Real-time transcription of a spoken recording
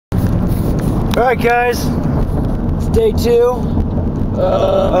Alright guys, it's day 2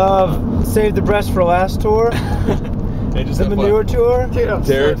 of Save the Breast for Last tour. The manure tour. Derek is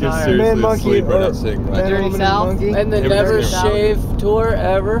seriously asleep right now, sick. Dirty South and the never shave tour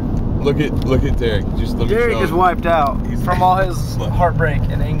ever. Look at Derek. Just let me Derek show is him. wiped out from all his heartbreak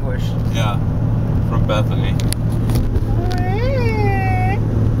and anguish. Yeah, from Bethany.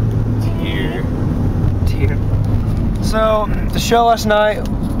 Tear. So the show last night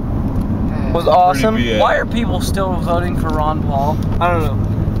was awesome. Why are people still voting for Ron Paul? I don't know.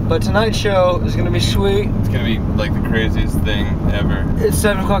 But tonight's show is gonna be sweet. It's gonna be like the craziest thing ever. It's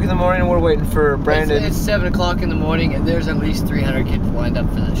 7 o'clock in the morning and we're waiting for Brandon. It's 7 o'clock in the morning and there's at least 300 kids lined up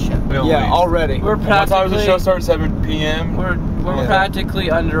for this show. Yeah, already. We're What time does practically the show start? 7 p.m. We're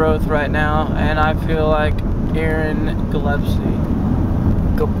practically under oath right now, and I feel like Aaron Galepsis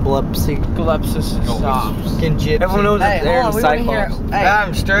is stops. Everyone knows that Aaron's Cyclops. Hey,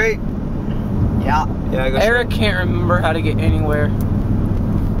 I'm straight. Yeah. Eric can't remember how to get anywhere.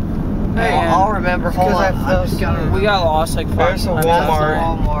 Hey, I'll remember. Hold on. We got lost like 5 There's a times.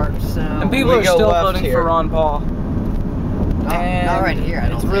 Walmart. So And people are still voting for Ron Paul. Not right here. I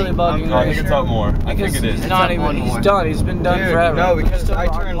don't It's really bugging me. I think it's up more. I think it is. He's not even. He's done. He's been done forever. No, because I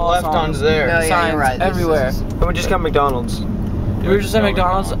turned left onto there. No, yeah, you're right. Everywhere. And we just got McDonald's. We were just at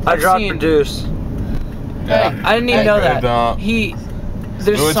McDonald's. I dropped produce. Yeah. I didn't even know that.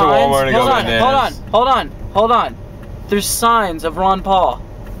 There's We went to signs. Walmart and got bananas. Hold on. There's signs of Ron Paul.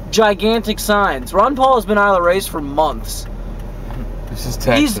 Gigantic signs. Ron Paul has been out of the race for months. This is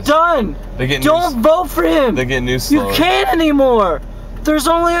Texas. He's done. Don't vote for him. They get news You can't anymore. There's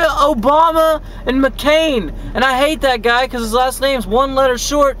only Obama and McCain, and I hate that guy because his last name's one letter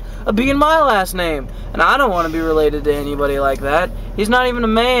short of being my last name, and I don't want to be related to anybody like that. He's not even a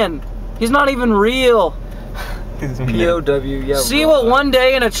man. He's not even real. POW, yeah. See what one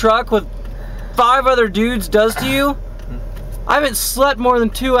day in a truck with 5 other dudes does to you? I haven't slept more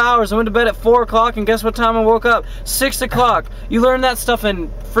than 2 hours. I went to bed at 4 o'clock, and guess what time I woke up? 6 o'clock. You learn that stuff in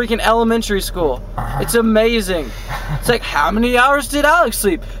freaking elementary school. It's amazing. It's like, how many hours did Alex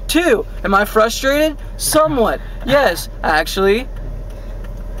sleep? 2. Am I frustrated? Somewhat. Yes, actually.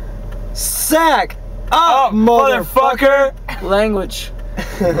 Sack up, motherfucker! Language.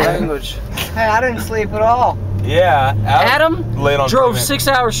 Hey, I didn't sleep at all. Yeah. Adam drove TV. 6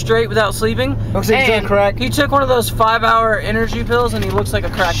 hours straight without sleeping. Looks like he's on crack. He took one of those 5-hour energy pills and he looks like a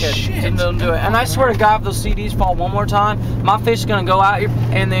crackhead. Don't do it. And I swear to God, if those CDs fall one more time, my fish is gonna go out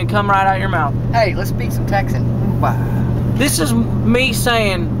and then come right out your mouth. Hey, let's speak some Texan. Wow. This is me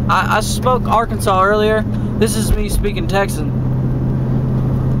saying, I spoke Arkansas earlier. This is me speaking Texan.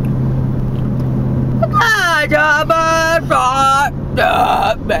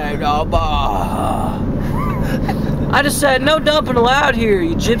 I just said, no dumping allowed here,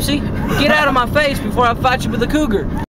 you gypsy. Get out of my face before I fight you with a cougar.